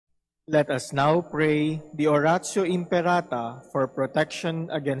Let us now pray the Oratio Imperata for protection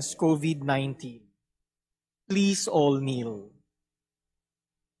against COVID-19. Please all kneel.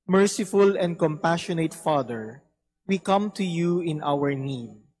 Merciful and compassionate Father, we come to you in our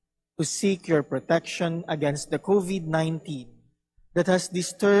need to seek your protection against the COVID-19 that has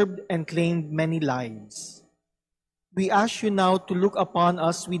disturbed and claimed many lives. We ask you now to look upon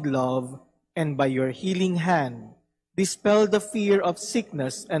us with love and by your healing hand, dispel the fear of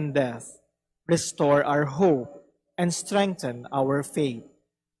sickness and death, restore our hope, and strengthen our faith.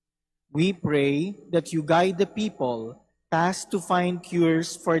 We pray that you guide the people tasked to find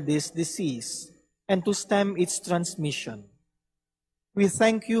cures for this disease and to stem its transmission. We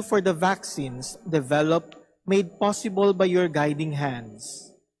thank you for the vaccines developed, made possible by your guiding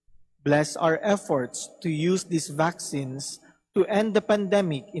hands. Bless our efforts to use these vaccines to end the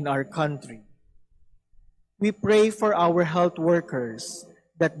pandemic in our country. We pray for our health workers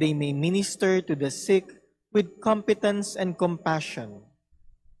that they may minister to the sick with competence and compassion.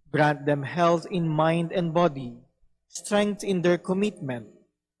 Grant them health in mind and body, strength in their commitment,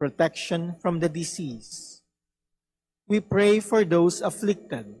 protection from the disease. We pray for those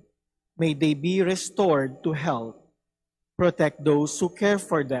afflicted. May they be restored to health. Protect those who care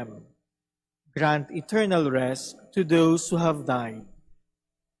for them. Grant eternal rest to those who have died.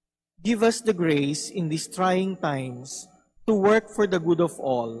 Give us the grace in these trying times to work for the good of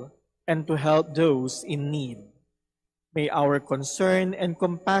all and to help those in need. May our concern and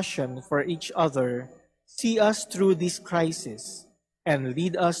compassion for each other see us through this crisis and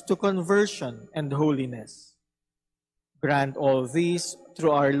lead us to conversion and holiness. Grant all this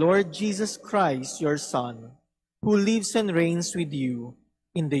through our Lord Jesus Christ, your Son, who lives and reigns with you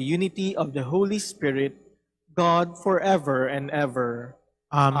in the unity of the Holy Spirit, God forever and ever.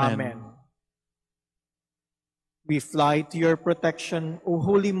 Amen. Amen. We fly to your protection, O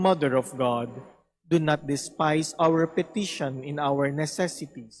Holy Mother of God. Do not despise our petition in our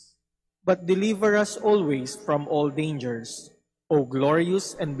necessities, but deliver us always from all dangers, O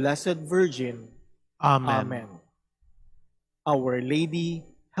glorious and blessed Virgin. Amen. Amen. Our Lady,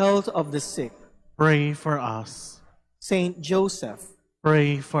 health of the sick, Pray for us. Saint Joseph,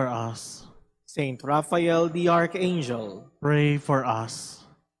 Pray for us. Saint Raphael the Archangel, Pray for us.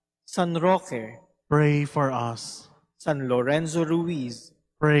 San Roque, Pray for us. San Lorenzo Ruiz,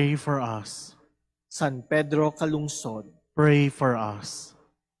 Pray for us. San Pedro Calungsod, Pray for us.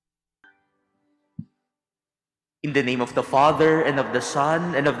 In the name of the Father, and of the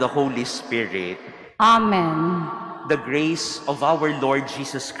Son, and of the Holy Spirit. Amen. The grace of our Lord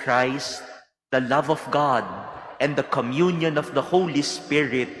Jesus Christ, the love of God, and the communion of the Holy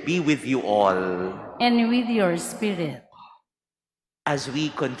Spirit be with you all. And with your spirit. As we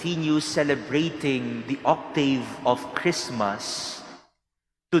continue celebrating the octave of Christmas,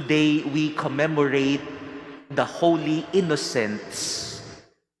 today we commemorate the holy innocents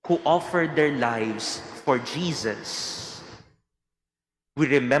who offered their lives for Jesus. We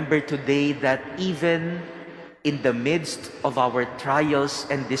remember today that even in the midst of our trials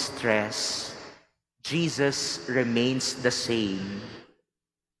and distress, Jesus remains the same.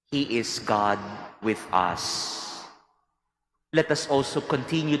 He is God with us. Let us also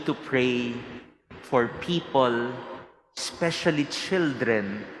continue to pray for people, especially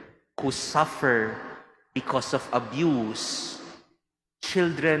children, who suffer because of abuse,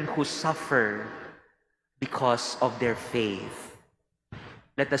 children who suffer because of their faith.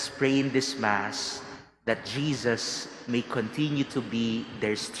 Let us pray in this Mass that Jesus may continue to be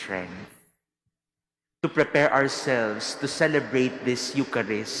their strength. To prepare ourselves to celebrate this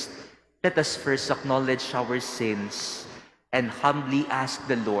Eucharist, let us first acknowledge our sins and humbly ask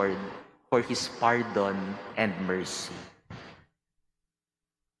the Lord for His pardon and mercy.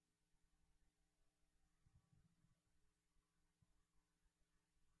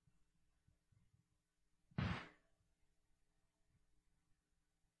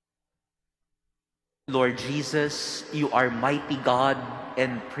 Lord Jesus, you are mighty God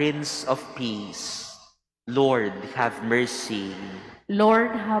and Prince of Peace. Lord, have mercy.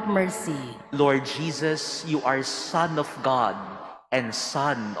 Lord, have mercy. Lord Jesus, you are Son of God and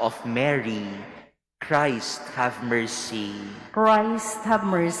Son of Mary. Christ, have mercy. Christ, have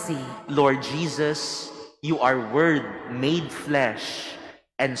mercy. Lord Jesus, you are Word made flesh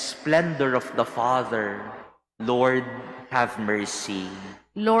and splendor of the Father. Lord, have mercy.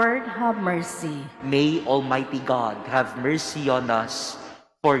 Lord, have mercy. May Almighty God have mercy on us,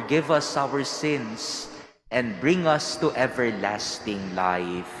 forgive us our sins, and bring us to everlasting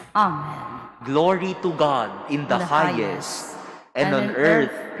life. Amen. Glory to God in the highest, and on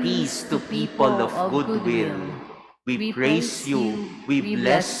earth peace to people of good will. We praise you, we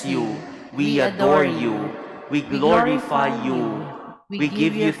bless you, we adore you, we glorify you, we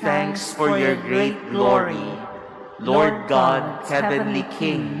give you thanks for your great glory. Lord God, Heavenly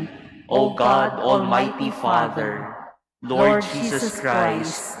King, O God, Almighty Father, Lord Jesus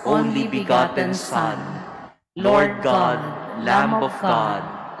Christ, only begotten Son, Lord God, Lamb of God,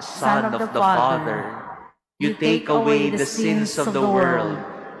 Son of the Father, you take away the sins of the world,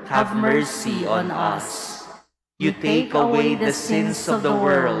 have mercy on us. You take away the sins of the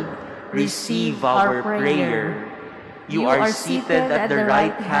world, receive our prayer. You are seated at the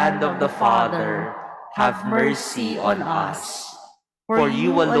right hand of the Father, have mercy on us. For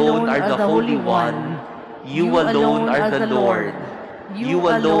you alone are the Holy One, you alone are the Lord, you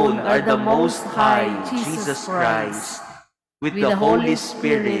alone are the Most High, Jesus Christ, with the Holy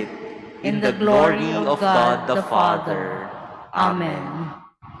Spirit, in the glory of God the Father. Amen.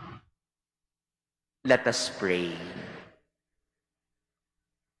 Let us pray.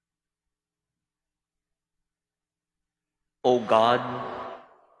 O God,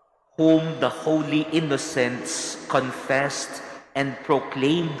 whom the holy innocents confessed and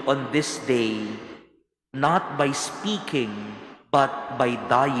proclaimed on this day, not by speaking, but by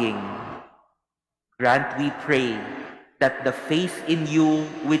dying, grant, we pray, that the faith in you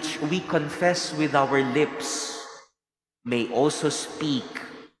which we confess with our lips may also speak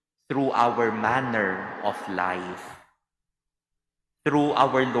through our manner of life. Through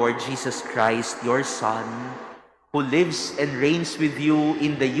our Lord Jesus Christ, your Son, who lives and reigns with you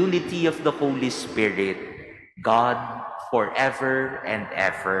in the unity of the Holy Spirit, God, forever and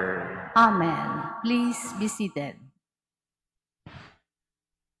ever. Amen. Please be seated.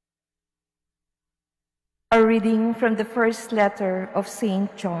 A reading from the first letter of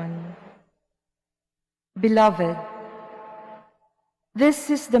St. John. Beloved, this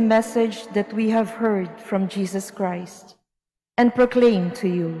is the message that we have heard from Jesus Christ and proclaim to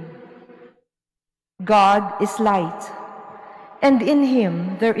you. God is light, and in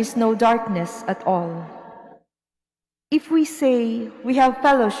him there is no darkness at all. If we say we have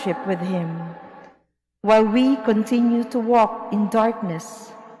fellowship with him, while we continue to walk in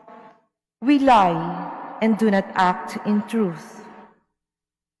darkness, we lie and do not act in truth.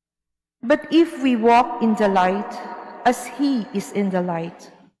 But if we walk in the light, as he is in the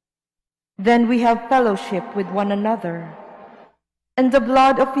light, then we have fellowship with one another, and the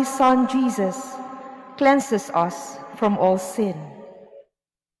blood of his Son Jesus cleanses us from all sin.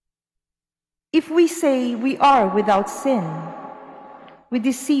 If we say we are without sin, we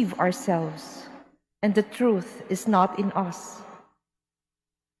deceive ourselves, and the truth is not in us.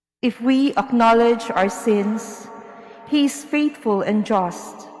 If we acknowledge our sins, he is faithful and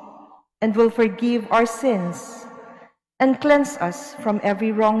just, and will forgive our sins and cleanse us from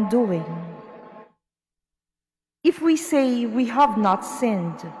every wrongdoing. If we say we have not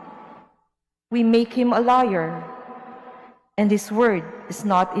sinned, we make him a liar, and his word is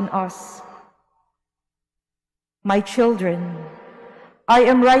not in us. My children, I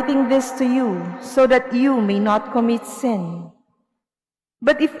am writing this to you so that you may not commit sin.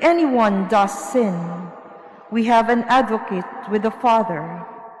 But if anyone does sin, we have an advocate with the Father,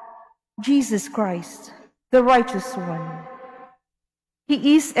 Jesus Christ, the righteous one.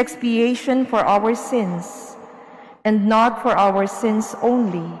 He is expiation for our sins, and not for our sins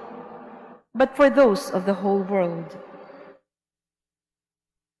only, but for those of the whole world.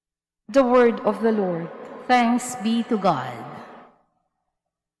 The word of the Lord. Thanks be to God.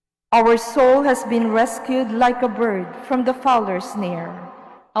 Our soul has been rescued like a bird from the fowler's snare.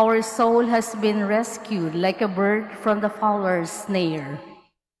 Our soul has been rescued like a bird from the fowler's snare.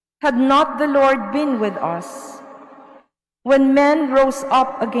 Had not the Lord been with us, when men rose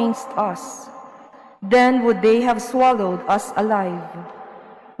up against us, then would they have swallowed us alive,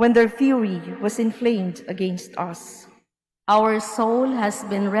 when their fury was inflamed against us. Our soul has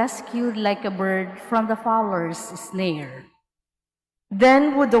been rescued like a bird from the fowler's snare.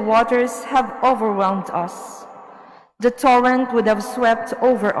 Then would the waters have overwhelmed us. The torrent would have swept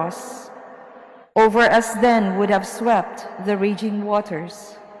over us. Over us then would have swept the raging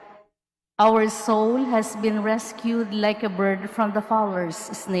waters. Our soul has been rescued like a bird from the fowler's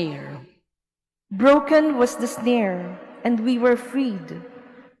snare. Broken was the snare, and we were freed.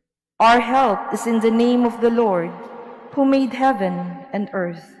 Our help is in the name of the Lord, who made heaven and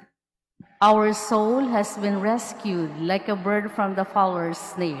earth. Our soul has been rescued like a bird from the fowler's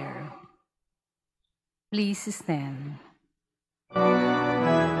snare. Please stand.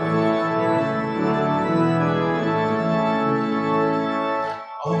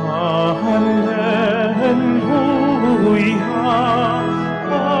 Hallelujah, hallelujah.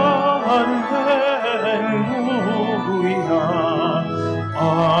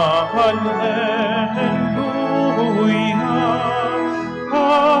 We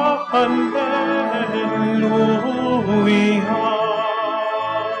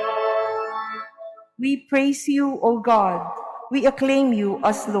praise you, O God. We acclaim you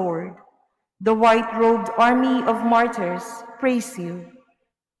as Lord. The white-robed army of martyrs praise you.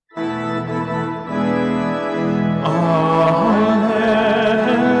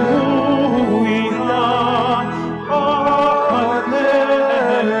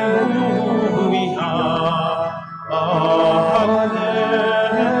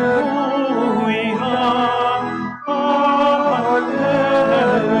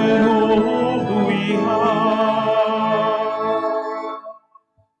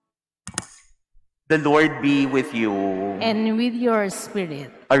 The Lord be with you. And with your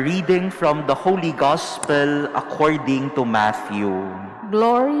spirit. A reading from the Holy Gospel according to Matthew.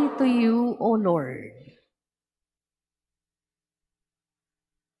 Glory to you, O Lord.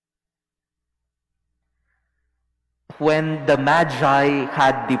 When the Magi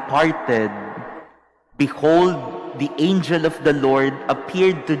had departed, behold, the angel of the Lord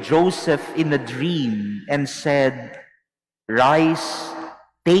appeared to Joseph in a dream and said, "Rise,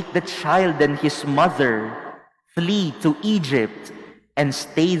 take the child and his mother, flee to Egypt, and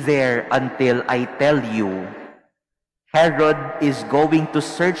stay there until I tell you. Herod is going to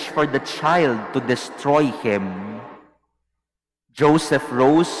search for the child to destroy him." Joseph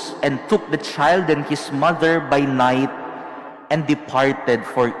rose and took the child and his mother by night and departed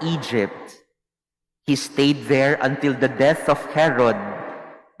for Egypt. He stayed there until the death of Herod,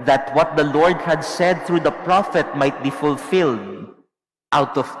 that what the Lord had said through the prophet might be fulfilled.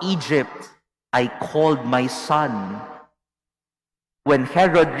 "Out of Egypt I called my son." When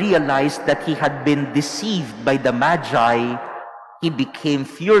Herod realized that he had been deceived by the Magi, he became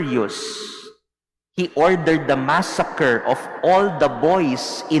furious. He ordered the massacre of all the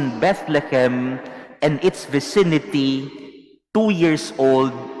boys in Bethlehem and its vicinity, 2 years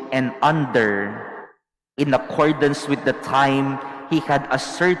old and under, in accordance with the time he had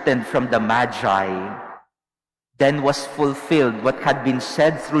ascertained from the Magi. Then was fulfilled what had been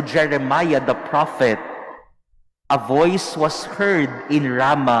said through Jeremiah the prophet. A voice was heard in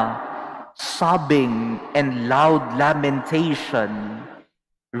Ramah, sobbing and loud lamentation,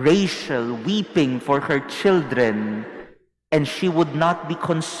 Rachel weeping for her children, and she would not be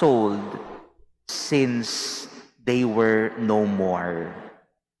consoled, since they were no more.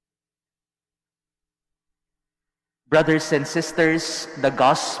 Brothers and sisters, the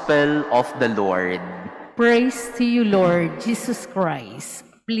Gospel of the Lord. Praise to you, Lord Jesus Christ.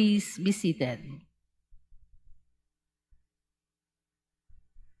 Please be seated.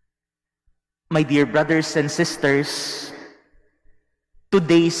 My dear brothers and sisters,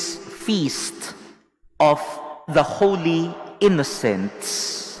 today's feast of the Holy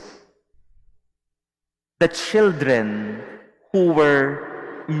Innocents, the children who were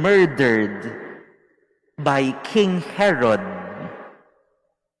murdered by King Herod.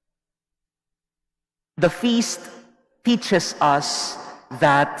 The feast teaches us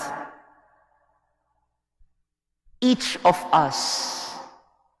that each of us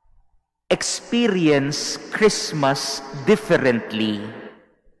experience Christmas differently.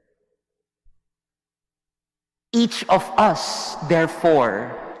 Each of us,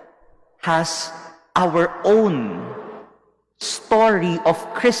 therefore, has our own story of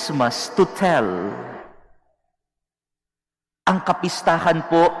Christmas to tell. Ang kapistahan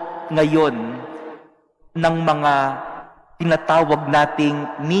po ngayon ng mga tinatawag nating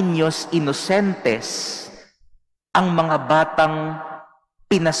niños inocentes, ang mga batang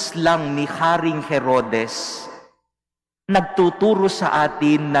pinaslang ni Haring Herodes, nagtuturo sa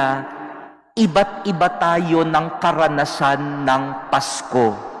atin na iba't iba tayo ng karanasan ng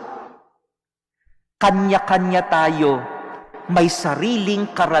Pasko. Kanya-kanya tayo, may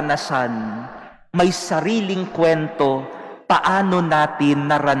sariling karanasan, may sariling kwento, paano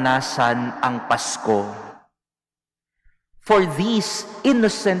natin naranasan ang Pasko. For these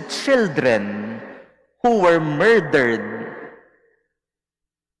innocent children who were murdered,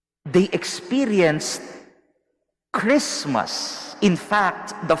 they experienced Christmas. In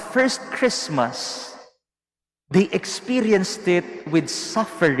fact, the first Christmas, they experienced it with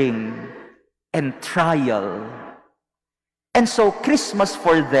suffering and trial. And so Christmas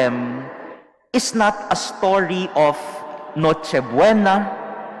for them is not a story of Noche Buena.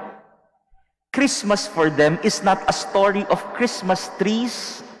 Christmas for them is not a story of Christmas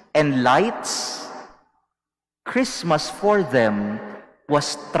trees and lights. Christmas for them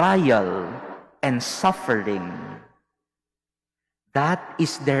was trial and suffering. That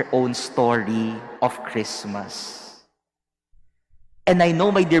is their own story of Christmas. And I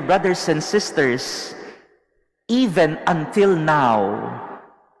know, my dear brothers and sisters, even until now,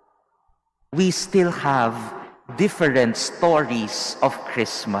 we still have different stories of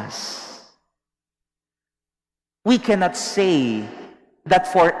Christmas. We cannot say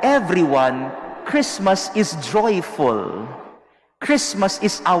that for everyone, Christmas is joyful. Christmas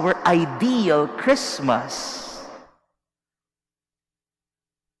is our ideal Christmas.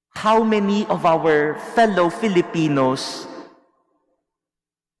 How many of our fellow Filipinos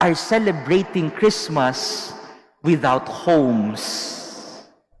are celebrating Christmas without homes?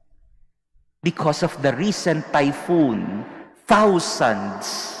 Because of the recent typhoon,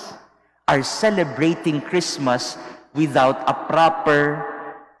 thousands are celebrating Christmas without a proper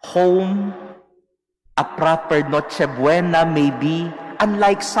home, a proper Noche Buena maybe,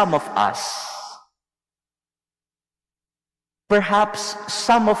 unlike some of us. Perhaps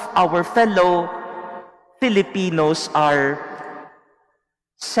some of our fellow Filipinos are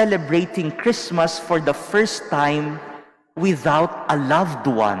celebrating Christmas for the first time without a loved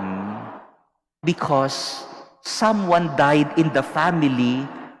one because someone died in the family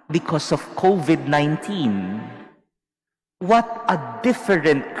because of COVID-19. What a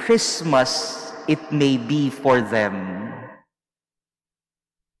different Christmas it may be for them.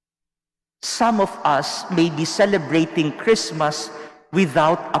 Some of us may be celebrating Christmas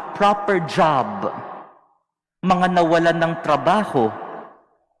without a proper job. Mga nawalan ng trabaho.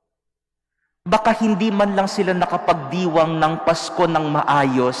 Baka hindi man lang sila nakapagdiwang ng Pasko ng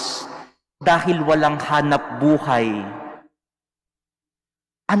maayos dahil walang hanap buhay.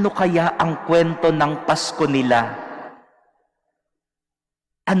 Ano kaya ang kwento ng Pasko nila?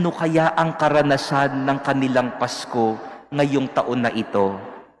 Ano kaya ang karanasan ng kanilang Pasko ngayong taon na ito?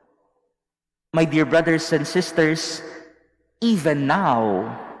 My dear brothers and sisters, even now,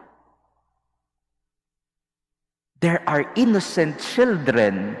 there are innocent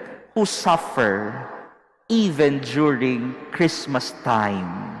children who suffer even during Christmas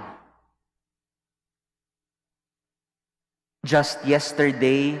time. Just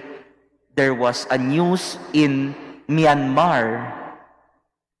yesterday, there was a news in Myanmar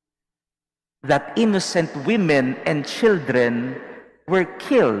that innocent women and children were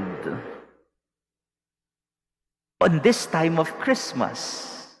killed on this time of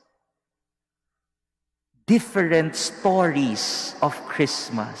Christmas. Different stories of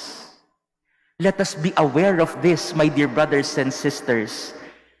Christmas. Let us be aware of this, my dear brothers and sisters.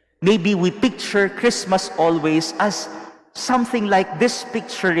 Maybe we picture Christmas always as something like this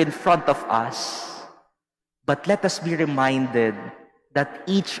picture in front of us. But let us be reminded that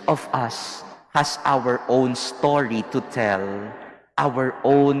each of us has our own story to tell, our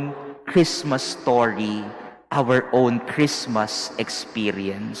own Christmas story, our own Christmas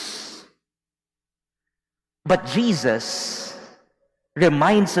experience. But Jesus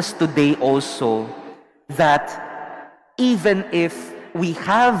reminds us today also that even if we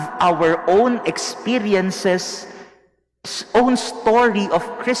have our own experiences, own story of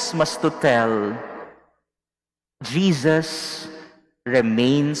Christmas to tell, Jesus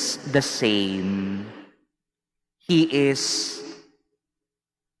remains the same. He is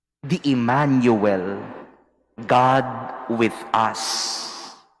the Emmanuel, God with us.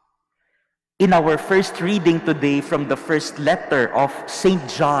 In our first reading today from the first letter of St.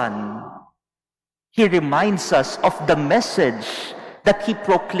 John, he reminds us of the message that he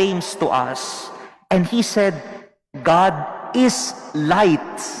proclaims to us. And he said, God is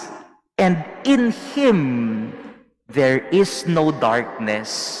light, and in him there is no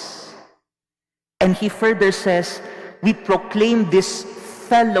darkness. And he further says, we proclaim this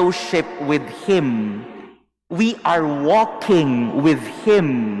fellowship with him. We are walking with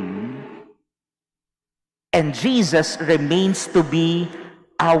him. And Jesus remains to be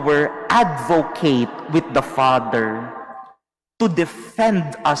our advocate with the Father, to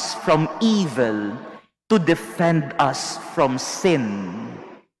defend us from evil, to defend us from sin.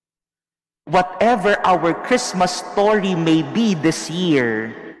 Whatever our Christmas story may be this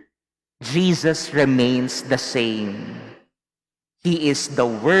year, Jesus remains the same. He is the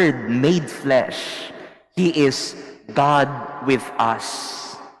Word made flesh. He is God with us.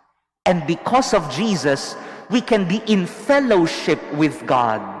 And because of Jesus, we can be in fellowship with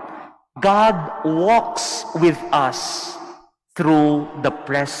God. God walks with us through the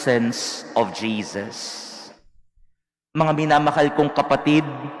presence of Jesus. Mga minamahal kong kapatid,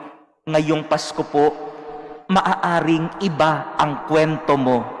 ngayong Pasko po, maaaring iba ang kwento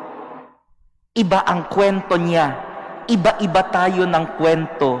mo. Iba ang kwento niya. Iba-iba tayo ng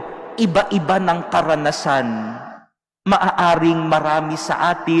kwento. Iba-iba ng karanasan. Maaaring marami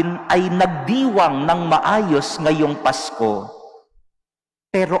sa atin ay nagdiwang ng maayos ngayong Pasko.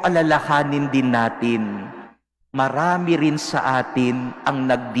 Pero alalahanin din natin, marami rin sa atin ang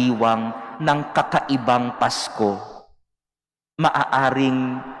nagdiwang ng kakaibang Pasko.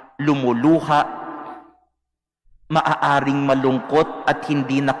 Maaaring lumuluha, maaaring malungkot at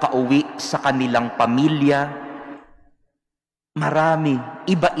hindi nakauwi sa kanilang pamilya. Marami,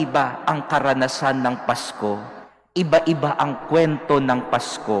 iba-iba ang karanasan ng Pasko. Iba-iba ang kwento ng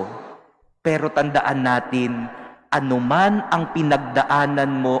Pasko. Pero tandaan natin, anuman ang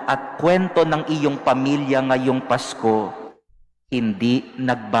pinagdaanan mo at kwento ng iyong pamilya ngayong Pasko, hindi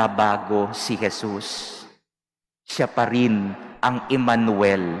nagbabago si Jesus. Siya pa rin ang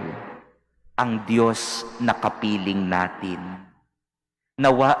Emmanuel, ang Diyos na kapiling natin.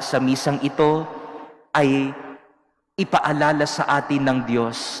 Nawa sa misang ito ay ipaalala sa atin ng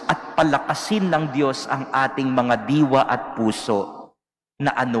Diyos at palakasin ng Diyos ang ating mga diwa at puso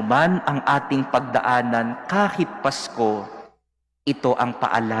na anuman ang ating pagdaanan kahit Pasko, ito ang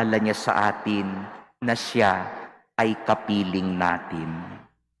paalala niya sa atin na siya ay kapiling natin.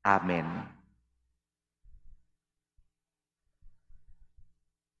 Amen.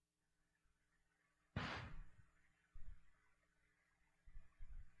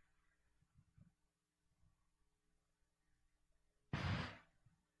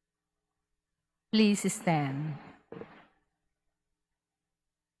 Please stand.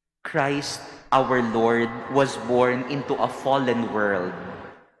 Christ, our Lord, was born into a fallen world.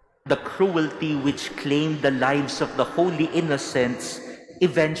 The cruelty which claimed the lives of the holy innocents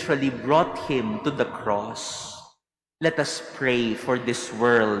eventually brought him to the cross. Let us pray for this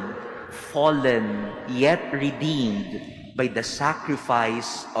world, fallen yet redeemed by the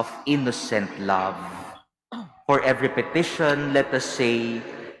sacrifice of innocent love. For every petition, let us say,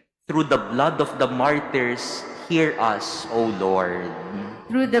 through the blood of the martyrs, hear us, O Lord.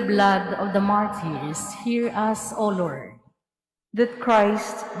 Through the blood of the martyrs, hear us, O Lord. That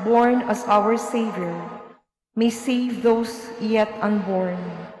Christ, born as our Savior, may save those yet unborn.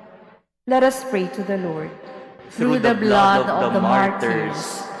 Let us pray to the Lord. Through the blood of the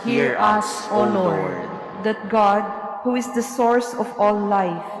martyrs, hear us, O Lord. That God, who is the source of all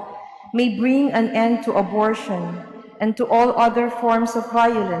life, may bring an end to abortion and to all other forms of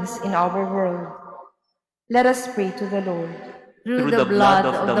violence in our world. Let us pray to the Lord. Through the blood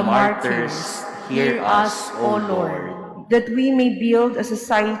of the martyrs, hear us, O Lord. That we may build a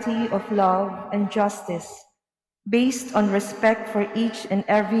society of love and justice, based on respect for each and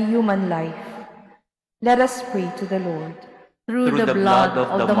every human life. Let us pray to the Lord. Through the blood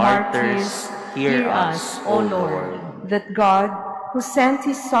of the martyrs, hear us, O Lord. That God, who sent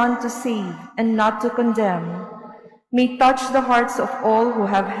his Son to save and not to condemn, may touch the hearts of all who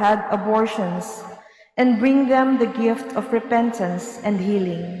have had abortions and bring them the gift of repentance and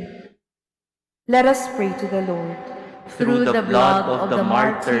healing. Let us pray to the Lord. Through the blood of the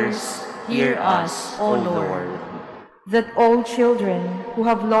martyrs, hear us, O Lord. That all children who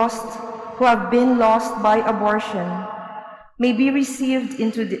have been lost by abortion may be received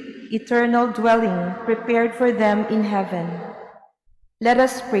into the eternal dwelling prepared for them in heaven. Let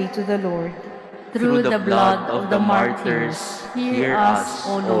us pray to the Lord. Through the blood of the martyrs, hear us,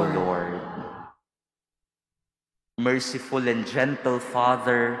 O Lord. Merciful and gentle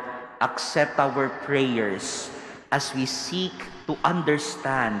Father, accept our prayers as we seek to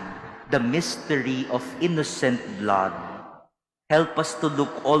understand the mystery of innocent blood. Help us to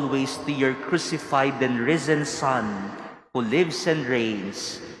look always to your crucified and risen Son, who lives and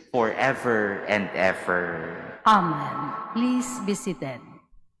reigns forever and ever. Amen. Please be seated.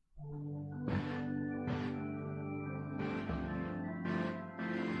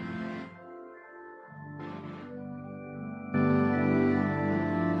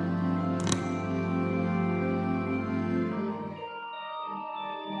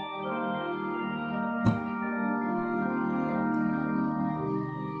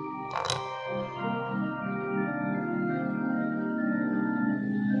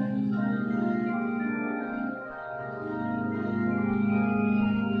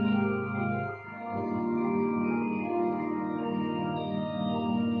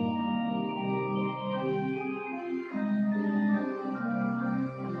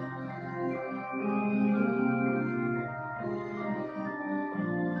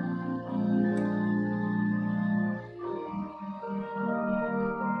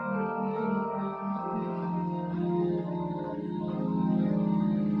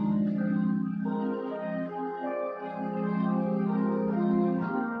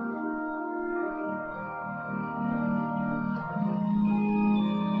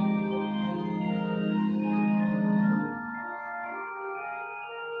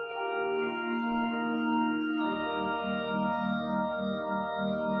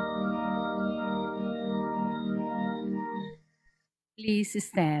 Please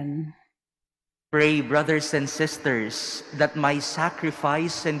stand. Pray, brothers and sisters, that my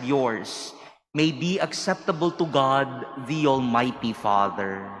sacrifice and yours may be acceptable to God, the Almighty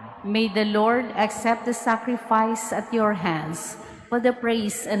Father. May the Lord accept the sacrifice at your hands for the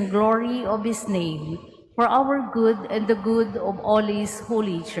praise and glory of his name, for our good and the good of all his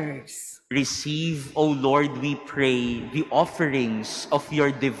holy church. Receive, O Lord, we pray, the offerings of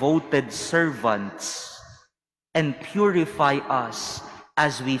your devoted servants, and purify us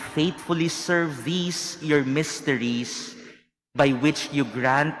as we faithfully serve these your mysteries, by which you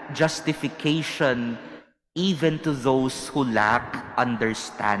grant justification even to those who lack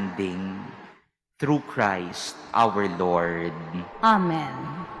understanding. Through Christ our Lord. Amen.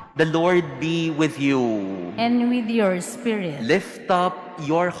 The Lord be with you. And with your spirit. Lift up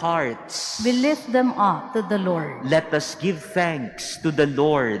your hearts. We lift them up to the Lord. Let us give thanks to the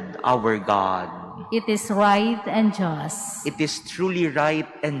Lord our God. It is right and just. It is truly right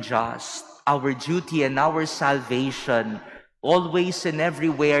and just, our duty and our salvation, always and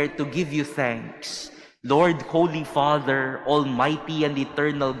everywhere to give you thanks, Lord, Holy Father, Almighty and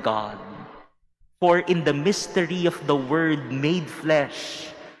eternal God. For in the mystery of the Word made flesh,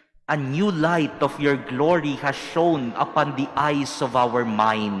 a new light of your glory has shone upon the eyes of our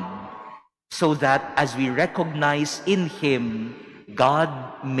mind, so that as we recognize in him God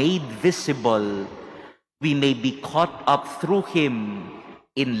made visible, we may be caught up through him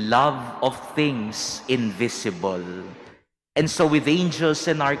in love of things invisible. And so with angels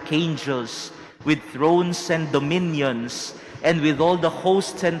and archangels, with thrones and dominions, and with all the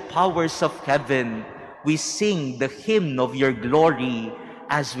hosts and powers of heaven, we sing the hymn of your glory,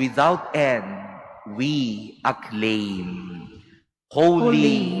 as without end we acclaim.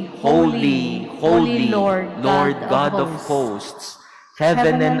 Holy, holy, holy, Lord God of hosts,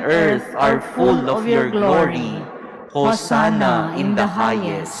 heaven and earth are full of your glory. Hosanna in the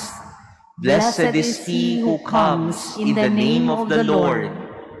highest. Blessed is he who comes in the name of the Lord.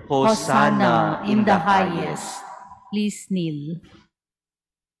 Hosanna in the highest. Please kneel.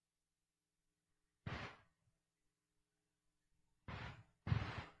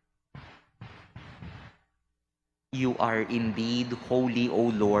 You are indeed holy,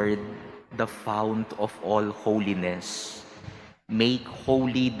 O Lord, the fount of all holiness. Make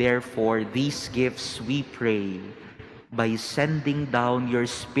holy, therefore, these gifts, we pray, by sending down your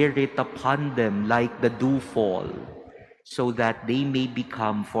Spirit upon them like the dewfall, so that they may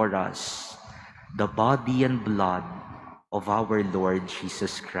become for us the body and blood of our Lord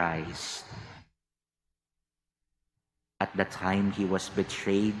Jesus Christ. At the time he was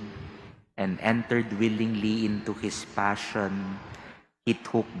betrayed and entered willingly into his passion, he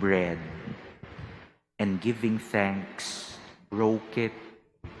took bread, and giving thanks, broke it,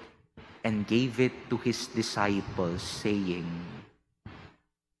 and gave it to his disciples, saying,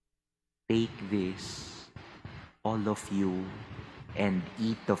 "Take this, all of you, and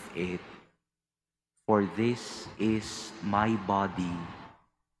eat of it, for this is my body,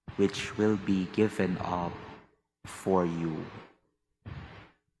 which will be given up for you."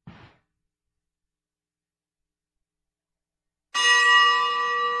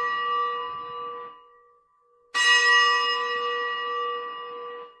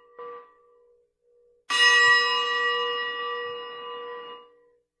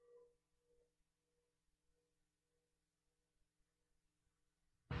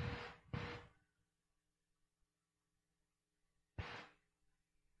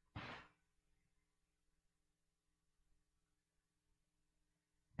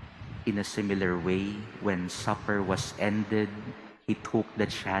 In a similar way, when supper was ended, he took the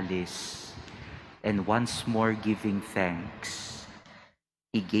chalice, and once more giving thanks,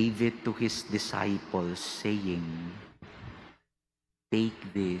 he gave it to his disciples, saying,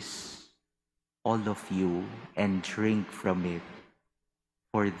 "Take this, all of you, and drink from it,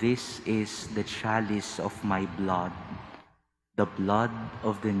 for this is the chalice of my blood, the blood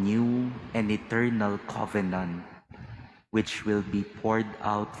of the new and eternal covenant, which will be poured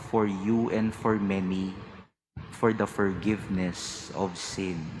out for you and for many for the forgiveness of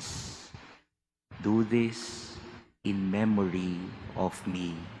sins. Do this in memory of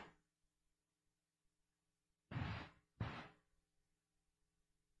me."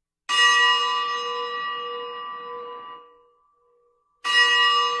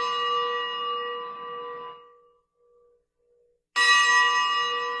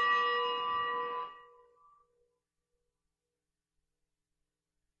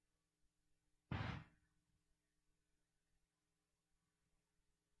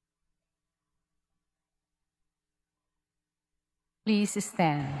 Please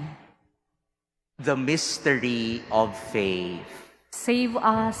stand. The mystery of faith. Save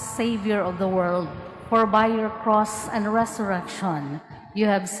us, Savior of the world, for by your cross and resurrection you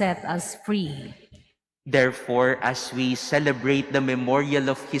have set us free. Therefore, as we celebrate the memorial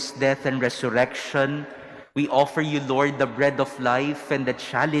of his death and resurrection, we offer you, Lord, the bread of life and the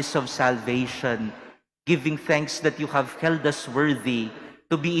chalice of salvation, giving thanks that you have held us worthy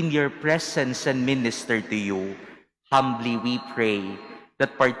to be in your presence and minister to you. Humbly we pray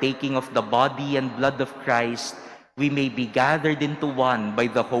that partaking of the body and blood of Christ, we may be gathered into one by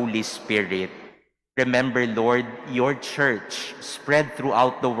the Holy Spirit. Remember, Lord, your church spread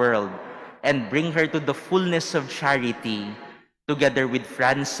throughout the world, and bring her to the fullness of charity, together with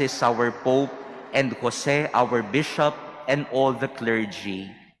Francis, our Pope, and Jose, our Bishop, and all the clergy.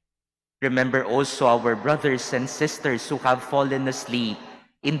 Remember also our brothers and sisters who have fallen asleep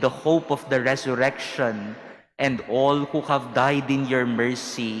in the hope of the resurrection, and all who have died in your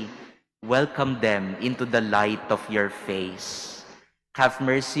mercy. Welcome them into the light of your face. Have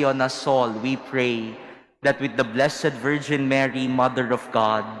mercy on us all, we pray, that with the Blessed Virgin Mary, Mother of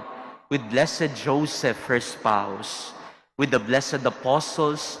God, with blessed Joseph, her spouse, with the blessed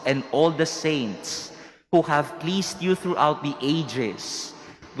apostles and all the saints who have pleased you throughout the ages,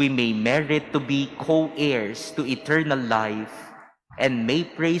 we may merit to be co-heirs to eternal life, and may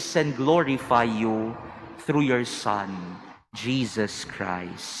praise and glorify you through your Son, Jesus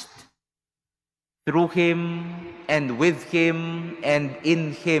Christ. Through him, and with him, and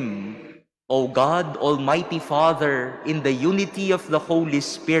in him, O God, Almighty Father, in the unity of the Holy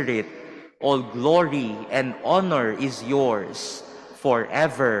Spirit, all glory and honor is yours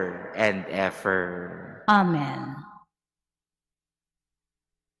forever and ever. Amen.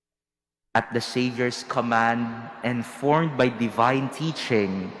 At the Savior's command and formed by divine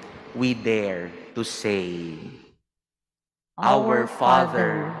teaching, we dare to say, Our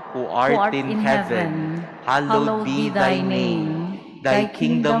Father, who art in heaven, hallowed be thy name. Thy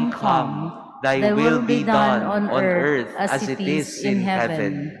kingdom come, thy will be done on earth as it is in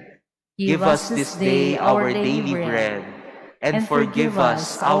heaven. Give us this day our daily bread, and forgive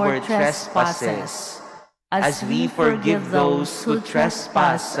us our trespasses, as we forgive those who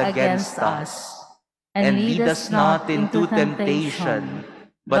trespass against us. And lead us not into temptation,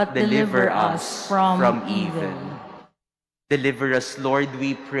 but deliver us from evil. Deliver us, Lord,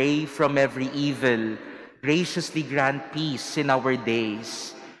 we pray, from every evil. Graciously grant peace in our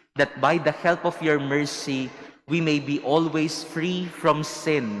days, that by the help of your mercy we may be always free from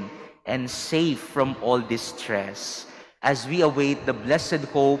sin and safe from all distress, as we await the blessed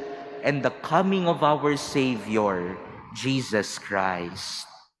hope and the coming of our Savior, Jesus Christ.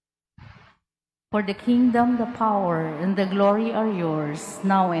 For the kingdom, the power, and the glory are yours,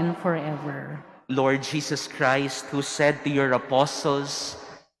 now and forever. Lord Jesus Christ, who said to your apostles,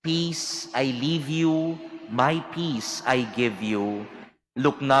 Peace I leave you, my peace I give you.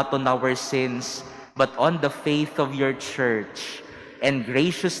 Look not on our sins, but on the faith of your church, and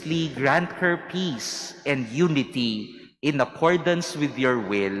graciously grant her peace and unity in accordance with your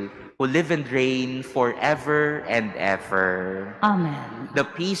will, who live and reign forever and ever. Amen. The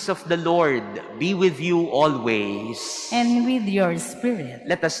peace of the Lord be with you always. And with your spirit.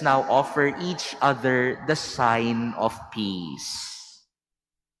 Let us now offer each other the sign of peace.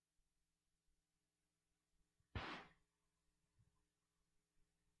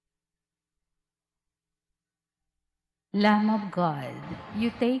 Lamb of God,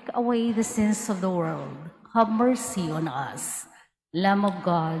 you take away the sins of the world. Have mercy on us. Lamb of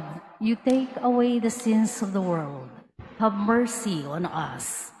God, you take away the sins of the world. Have mercy on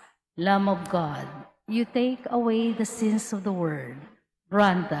us. Lamb of God, you take away the sins of the world.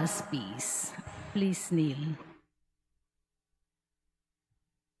 Grant us peace. Please kneel.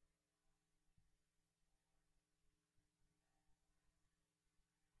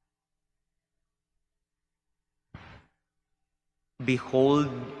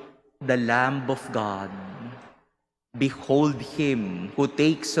 Behold the Lamb of God. Behold him who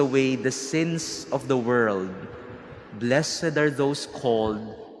takes away the sins of the world. Blessed are those called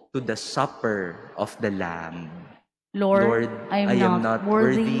to the supper of the Lamb. Lord, I am not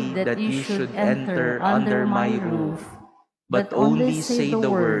worthy that you should enter under my roof, but only say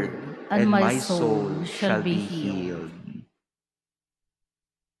the word, and my soul shall be healed.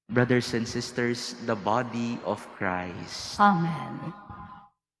 Brothers and sisters, the body of Christ. Amen.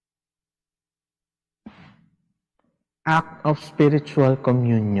 Act of spiritual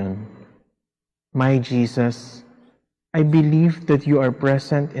communion. My Jesus, I believe that you are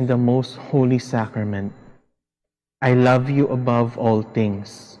present in the most holy sacrament. I love you above all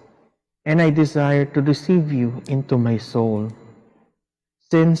things, and I desire to receive you into my soul.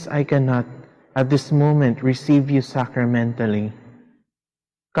 Since I cannot at this moment receive you sacramentally,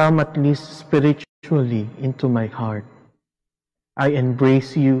 Come at least spiritually into my heart. I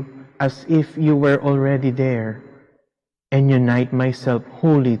embrace you as if you were already there, and unite myself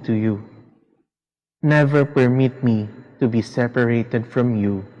wholly to you. Never permit me to be separated from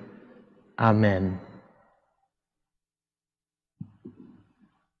you. Amen.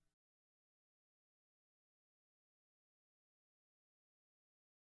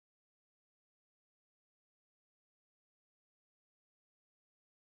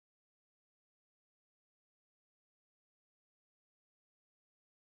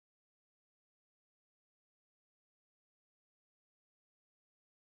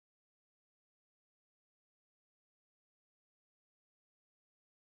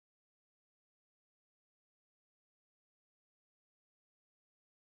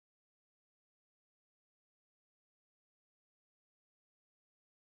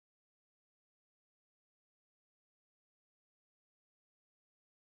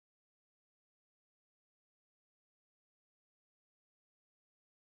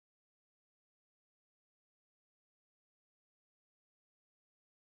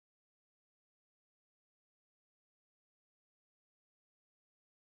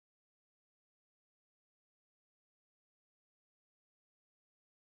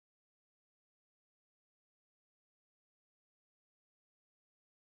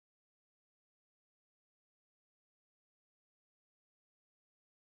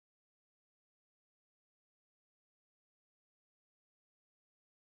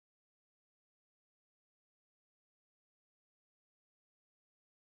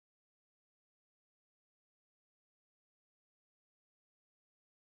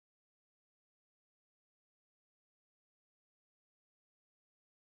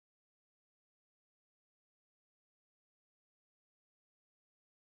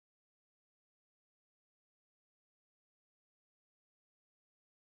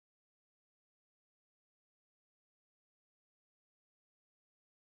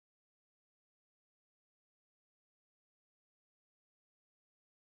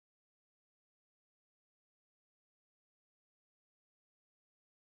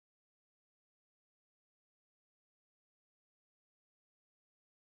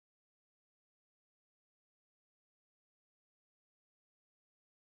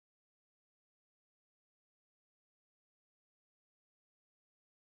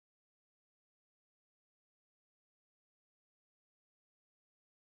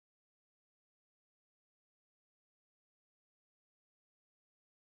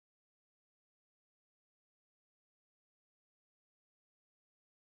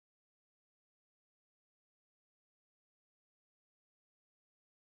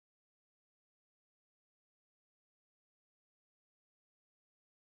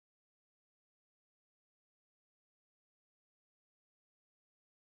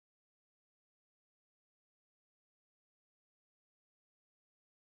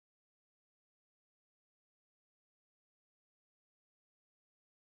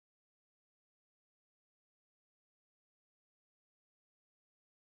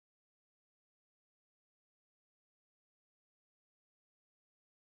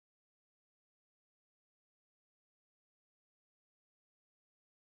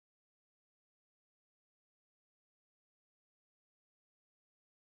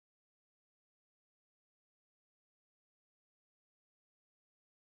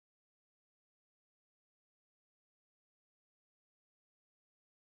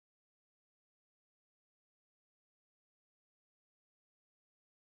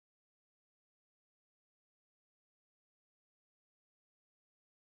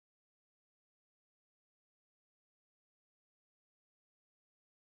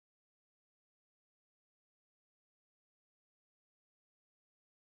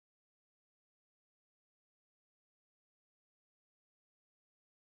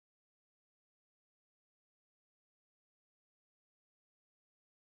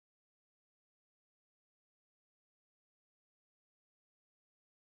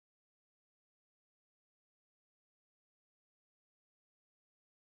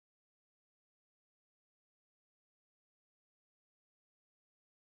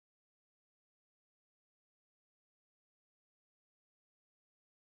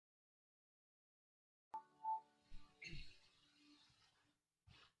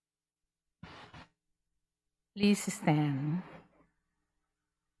 Please stand.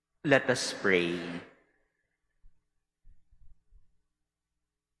 Let us pray.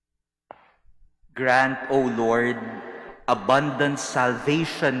 Grant, O Lord, abundant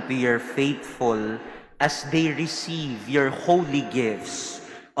salvation to your faithful as they receive your holy gifts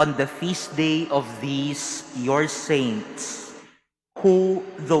on the feast day of these your saints, who,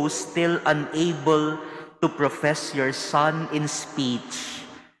 though still unable to profess your Son in speech,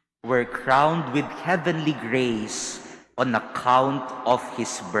 were crowned with heavenly grace on account of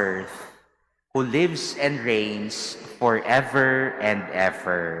his birth, who lives and reigns forever and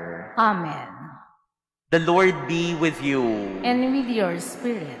ever. Amen. The Lord be with you. And with your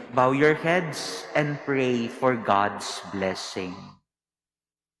spirit. Bow your heads and pray for God's blessing.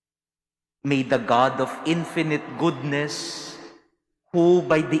 May the God of infinite goodness, who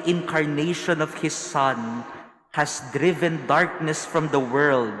by the incarnation of his Son has driven darkness from the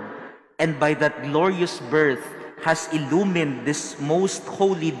world, and by that glorious birth has illumined this most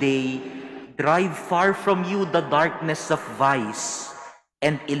holy day, drive far from you the darkness of vice,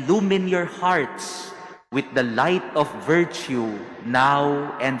 and illumine your hearts with the light of virtue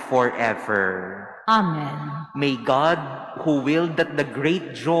now and forever. Amen. May God, who willed that the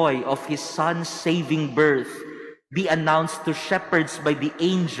great joy of his Son's saving birth be announced to shepherds by the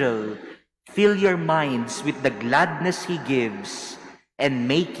angel, fill your minds with the gladness he gives, and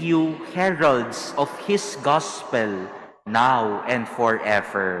make you heralds of his gospel now and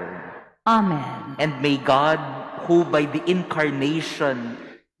forever. Amen. And may God, who by the incarnation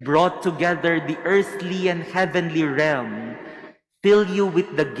brought together the earthly and heavenly realm, fill you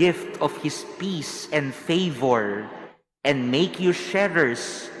with the gift of his peace and favor, and make you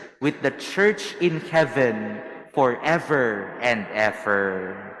sharers with the church in heaven forever and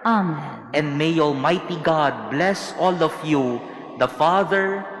ever. Amen. And may Almighty God bless all of you, the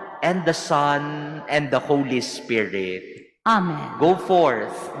Father, and the Son, and the Holy Spirit. Amen. Go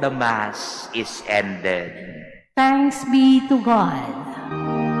forth, the Mass is ended. Thanks be to God.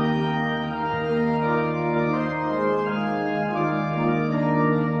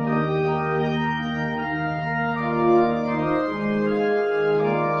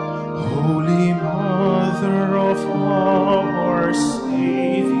 Holy Mother of our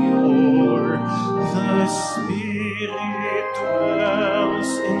Savior, the Spirit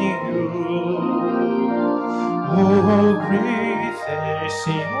dwells in you. Oh, great is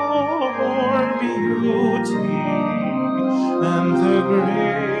your beauty, and the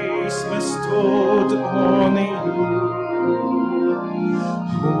grace bestowed on you.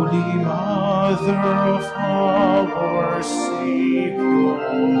 Holy Mother of our Savior,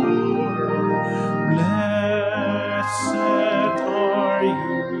 blessed